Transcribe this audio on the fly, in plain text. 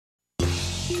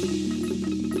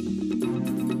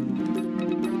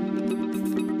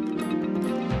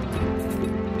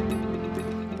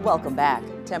Welcome back.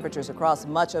 Temperatures across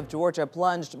much of Georgia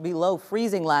plunged below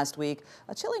freezing last week,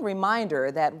 a chilling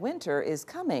reminder that winter is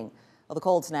coming. Well, the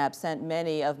cold snap sent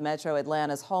many of Metro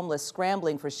Atlanta's homeless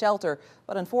scrambling for shelter,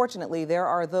 but unfortunately there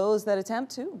are those that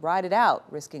attempt to ride it out,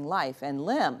 risking life and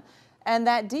limb. And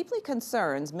that deeply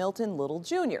concerns Milton Little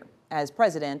Jr. As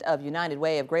president of United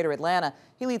Way of Greater Atlanta,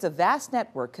 he leads a vast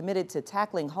network committed to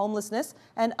tackling homelessness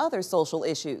and other social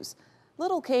issues.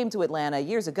 Little came to Atlanta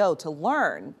years ago to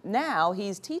learn. Now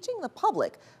he's teaching the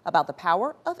public about the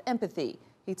power of empathy.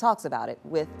 He talks about it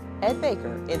with Ed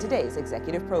Baker in today's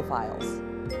Executive Profiles.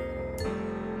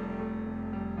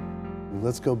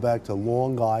 Let's go back to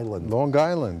Long Island. Long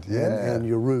Island, yeah. And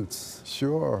your roots.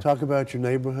 Sure. Talk about your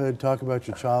neighborhood, talk about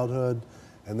your childhood,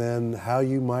 and then how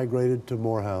you migrated to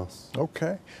Morehouse.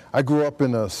 Okay. I grew up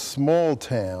in a small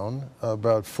town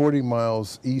about 40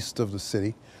 miles east of the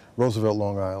city, Roosevelt,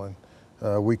 Long Island.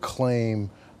 We claim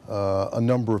a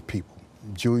number of people.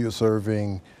 Julius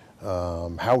Erving,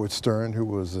 Howard Stern, who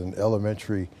was an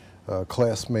elementary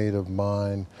classmate of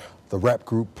mine, the rap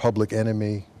group Public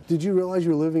Enemy. Did you realize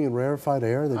you were living in rarefied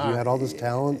air, that you had all this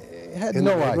talent? Had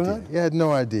no idea. You had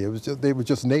no idea. It was just, they were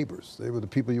just neighbors. They were the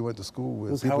people you went to school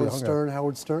with. Was Howard Stern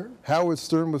Howard Stern? Howard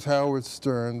Stern was Howard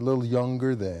Stern, a little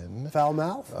younger then. Foul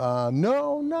mouth?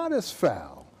 No, not as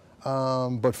foul,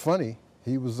 but funny.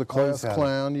 He was a class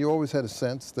clown. You always had a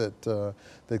sense that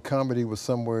that comedy was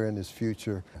somewhere in his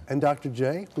future. And Dr.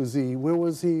 J, where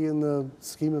was he in the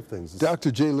scheme of things?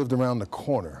 Dr. J lived around the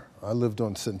corner. I lived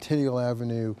on Centennial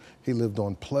Avenue. He lived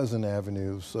on Pleasant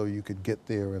Avenue, so you could get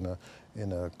there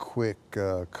in a quick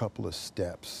couple of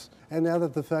steps. And now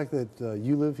that the fact that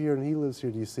you live here and he lives here,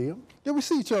 do you see him? Yeah, we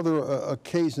see each other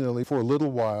occasionally. For a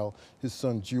little while, his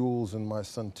son Jules and my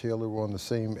son Taylor were on the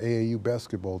same AAU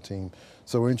basketball team.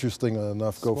 So interesting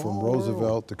enough, go from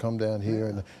Roosevelt to come down here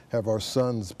and have our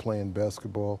sons playing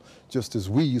basketball, just as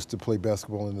we used to play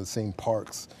basketball in the same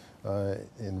parks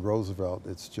in Roosevelt.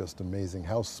 It's just amazing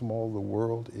how small the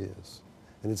world is.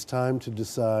 And it's time to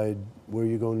decide where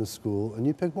you're going to school, and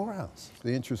you pick Morehouse.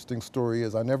 The interesting story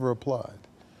is I never applied.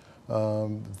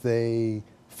 They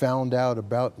found out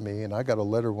about me, and I got a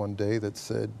letter one day that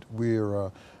said,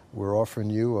 we're offering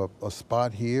you a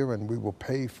spot here and we will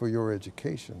pay for your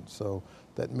education. So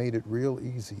that made it real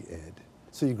easy, Ed.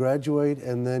 So you graduate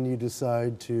and then you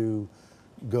decide to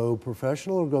go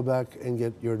professional or go back and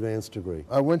get your advanced degree?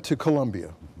 I went to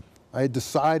Columbia. I had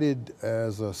decided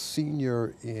as a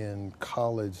senior in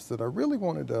college that I really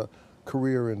wanted a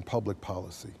career in public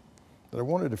policy, that I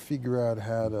wanted to figure out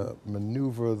how to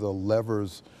maneuver the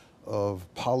levers of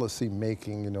policy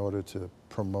making in order to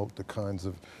promote the kinds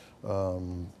of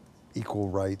equal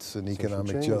rights and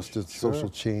economic justice, social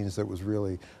change that was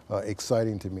really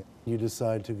exciting to me. You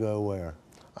decide to go where?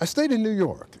 I stayed in New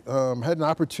York. Had an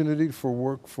opportunity for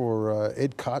work for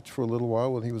Ed Koch for a little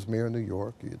while when he was mayor of New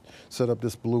York. He had set up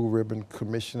this Blue Ribbon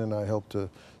Commission and I helped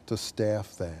to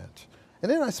staff that.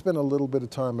 And then I spent a little bit of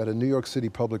time at a New York City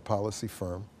public policy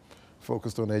firm,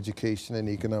 focused on education and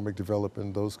economic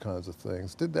development, those kinds of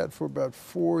things. Did that for about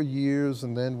 4 years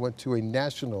and then went to a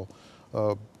national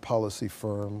policy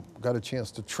firm. Got a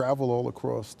chance to travel all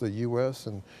across the U.S.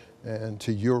 and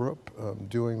to Europe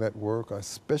doing that work. I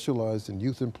specialized in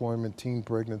youth employment, teen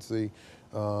pregnancy,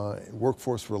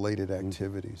 workforce-related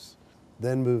activities.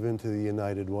 Then move into the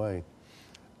United Way.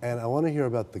 And I want to hear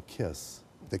about the KISS.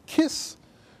 The KISS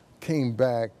came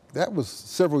back, that was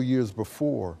several years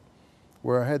before,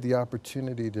 where I had the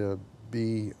opportunity to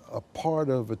be a part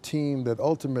of a team that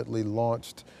ultimately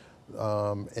launched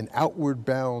an outward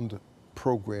bound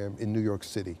program in New York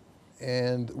City.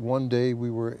 And one day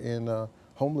we were in a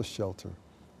homeless shelter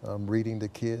reading to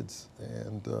kids,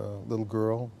 and a little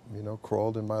girl,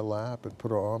 crawled in my lap and put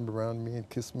her arm around me and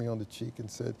kissed me on the cheek and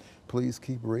said, "Please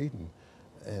keep reading."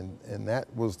 And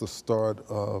that was the start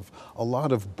of a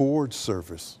lot of board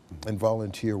service and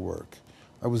volunteer work.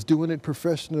 I was doing it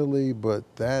professionally, but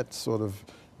that sort of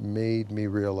made me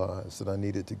realize that I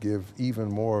needed to give even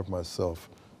more of myself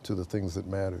to the things that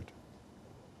mattered.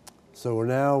 So we're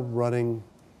now running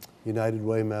United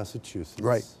Way, Massachusetts.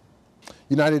 Right.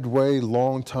 United Way,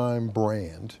 longtime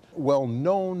brand, well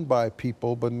known by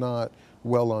people, but not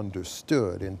well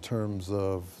understood in terms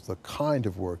of the kind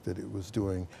of work that it was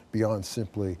doing beyond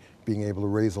simply being able to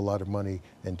raise a lot of money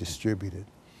and distribute it,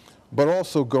 but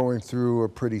also going through a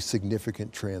pretty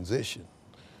significant transition.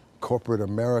 Corporate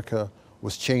America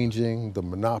was changing. The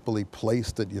monopoly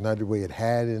place that United Way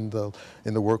had in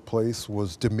the workplace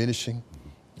was diminishing.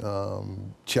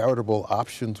 Charitable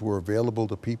options were available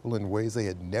to people in ways they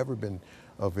had never been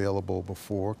available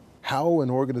before. How an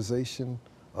organization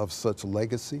of such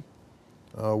legacy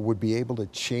would be able to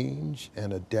change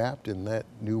and adapt in that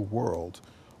new world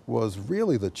was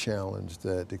really the challenge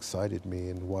that excited me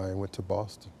and why I went to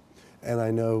Boston. And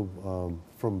I know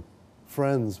from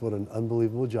friends what an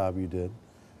unbelievable job you did,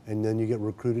 and then you get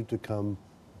recruited to come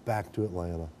back to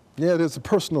Atlanta. Yeah, there's a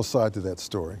personal side to that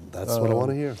story. That's what I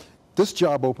want to hear. This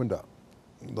job opened up.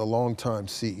 The longtime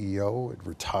CEO had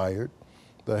retired.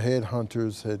 The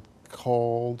headhunters had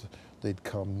called. They'd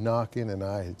come knocking, and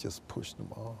I had just pushed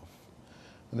them off.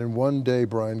 And then one day,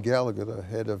 Brian Gallagher, the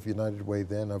head of United Way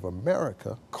then of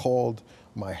America, called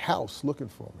my house looking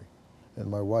for me. And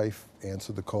my wife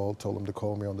answered the call, told him to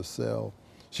call me on the cell.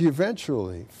 She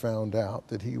eventually found out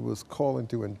that he was calling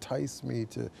to entice me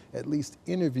to at least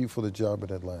interview for the job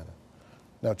in Atlanta.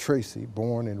 Now, Tracy,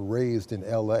 born and raised in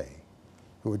LA,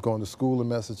 who had gone to school in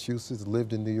Massachusetts,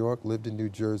 lived in New York, lived in New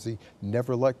Jersey,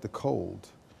 never liked the cold,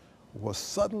 was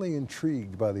suddenly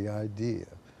intrigued by the idea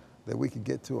that we could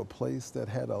get to a place that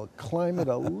had a climate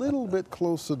a little bit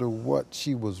closer to what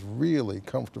she was really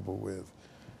comfortable with.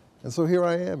 And so here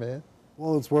I am, man.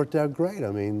 Well, it's worked out great.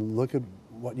 I mean, look at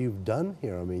what you've done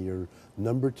here. I mean, you're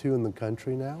 #2 in the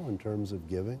country now in terms of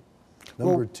giving.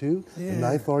 Number two, yeah. The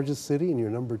 9th largest city, and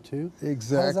you're #2.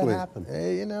 Exactly. How does that happen?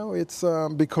 Hey, you know, it's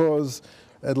because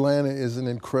Atlanta is an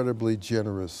incredibly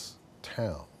generous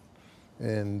town.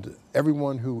 And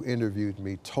everyone who interviewed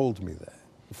me told me that.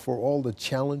 For all the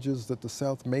challenges that the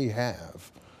South may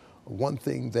have, one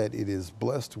thing that it is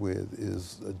blessed with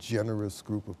is a generous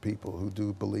group of people who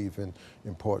do believe in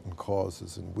important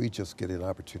causes, and we just get an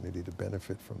opportunity to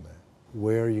benefit from that.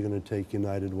 Where are you going to take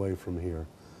United Way from here?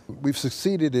 We've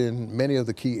succeeded in many of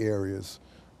the key areas,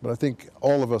 but I think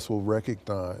all of us will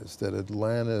recognize that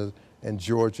Atlanta and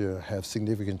Georgia have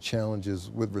significant challenges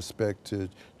with respect to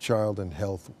children's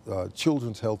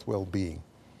health well-being,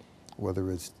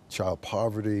 whether it's child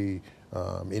poverty,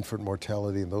 infant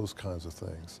mortality, and those kinds of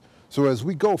things. So as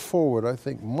we go forward, I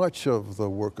think much of the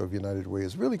work of United Way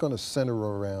is really going to center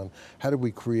around how do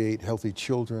we create healthy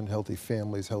children, healthy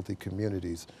families, healthy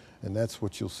communities. And that's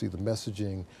what you'll see, the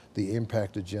messaging, the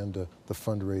impact agenda, the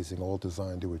fundraising, all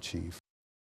designed to achieve.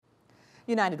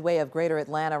 United Way of Greater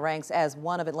Atlanta ranks as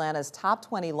one of Atlanta's top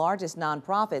 20 largest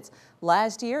nonprofits.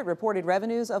 Last year, it reported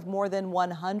revenues of more than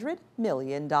 $100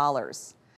 million.